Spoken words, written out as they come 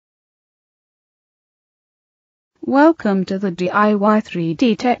Welcome to the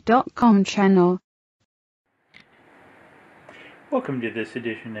DIY3DTech.com channel. Welcome to this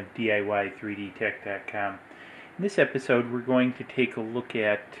edition of DIY3DTech.com. In this episode, we're going to take a look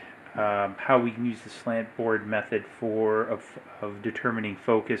at how we can use the slant board method of determining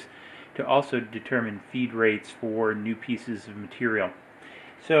focus to also determine feed rates for new pieces of material.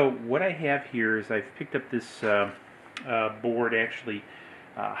 So what I have here is I've picked up this board. Actually,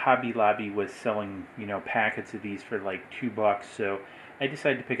 Hobby Lobby was selling packets of these for like $2, so I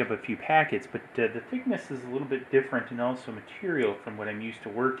decided to pick up a few packets, but the thickness is a little bit different and also material from what I'm used to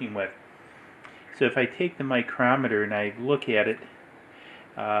working with. So if I take the micrometer and I look at it,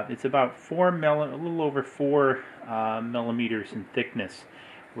 it's about a little over 4 millimeters in thickness,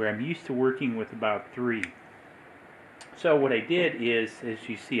 where I'm used to working with about 3. So what I did is, as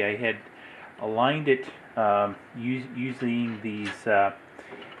you see, I had aligned it using these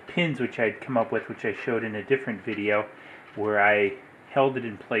pins which I'd come up with, which I showed in a different video, where I held it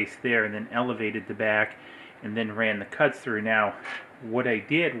in place there and then elevated the back and then ran the cuts through. Now what I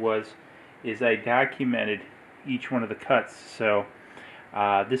did is I documented each one of the cuts. So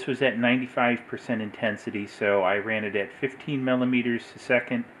this was at 95% intensity, so I ran it at 15 millimeters a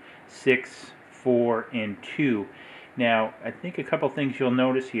second, 6, 4, and 2. Now I think a couple things you'll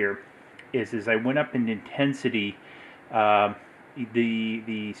notice here is as I went up in intensity,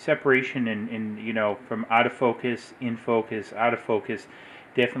 the separation in from out of focus, in focus, out of focus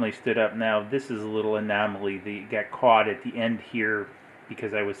definitely stood up. Now this is a little anomaly. They got caught at the end here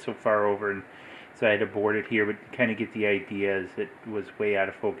because I was so far over, and so I had to board it here, but you kind of get the idea is it was way out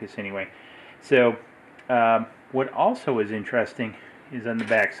of focus anyway. So what also is interesting is on the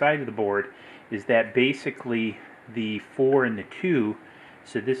back side of the board is that basically the 4 and the 2,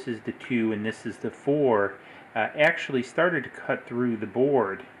 so this is the 2 and this is the 4, actually started to cut through the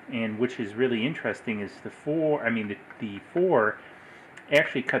board, and which is really interesting is the 4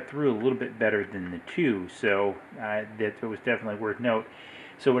 actually cut through a little bit better than the 2, so that was definitely worth note.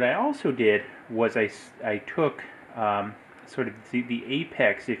 So what I also did was I took sort of the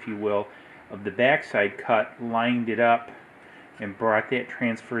apex, if you will, of the backside cut, lined it up, and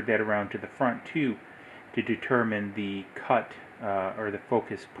transferred that around to the front too, to determine the cut or the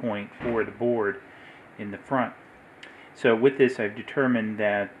focus point for the board in the front. So with this, I've determined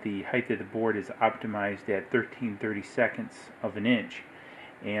that the height of the board is optimized at 13/32 of an inch,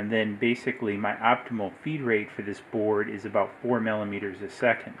 and then basically my optimal feed rate for this board is about 4 millimeters a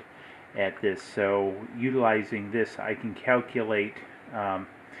second at this. So utilizing this, I can calculate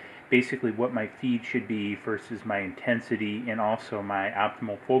basically what my feed should be versus my intensity and also my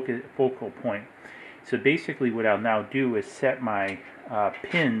optimal focal point. So basically what I'll now do is set my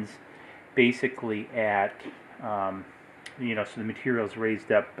pins basically at so the material is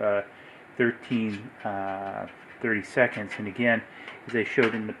raised up 13/32, and again, as I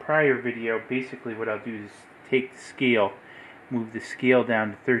showed in the prior video, basically what I'll do is take the scale, move the scale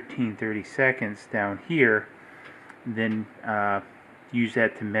down to 13/32 down here, and then use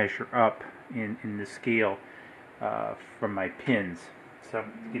that to measure up in the scale from my pins. So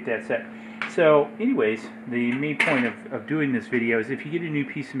get that set. So anyways, the main point of doing this video is if you get a new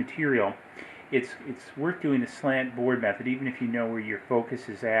piece of material, it's worth doing the slant board method. Even if you know where your focus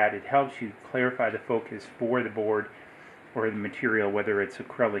is at, it helps you clarify the focus for the board or the material, whether it's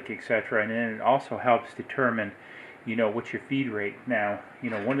acrylic, etc. And then it also helps determine what's your feed rate. Now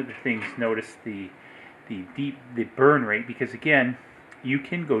one of the things, notice the burn rate, because again you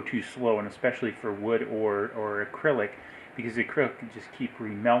can go too slow, and especially for wood or acrylic, because the acrylic can just keep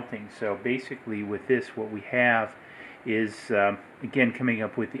remelting. So basically with this, what we have is again coming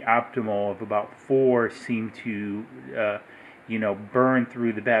up with the optimal of about 4 seem to burn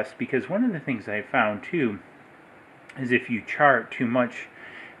through the best. Because one of the things I found too is if you char too much,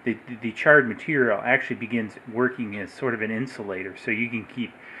 the charred material actually begins working as sort of an insulator, so you can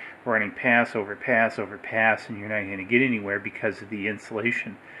keep running pass over pass over pass, and you're not going to get anywhere because of the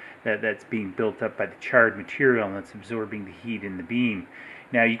insulation that's being built up by the charred material, and that's absorbing the heat in the beam.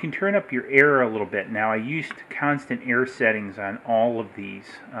 Now you can turn up your air a little bit. Now I used constant air settings on all of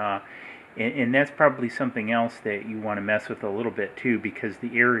these, and that's probably something else that you want to mess with a little bit too, because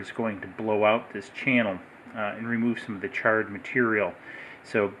the air is going to blow out this channel and remove some of the charred material.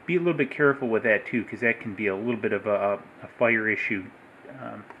 So be a little bit careful with that too, because that can be a little bit of a fire issue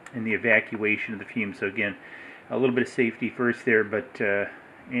in the evacuation of the fumes. So again, a little bit of safety first there, but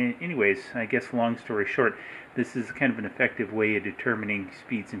anyways, I guess long story short, this is kind of an effective way of determining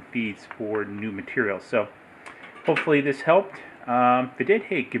speeds and feeds for new materials. So hopefully this helped. If it did,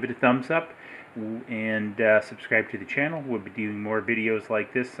 hey, give it a thumbs up. and subscribe to the channel. We'll be doing more videos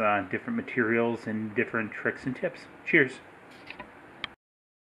like this on different materials and different tricks and tips. Cheers.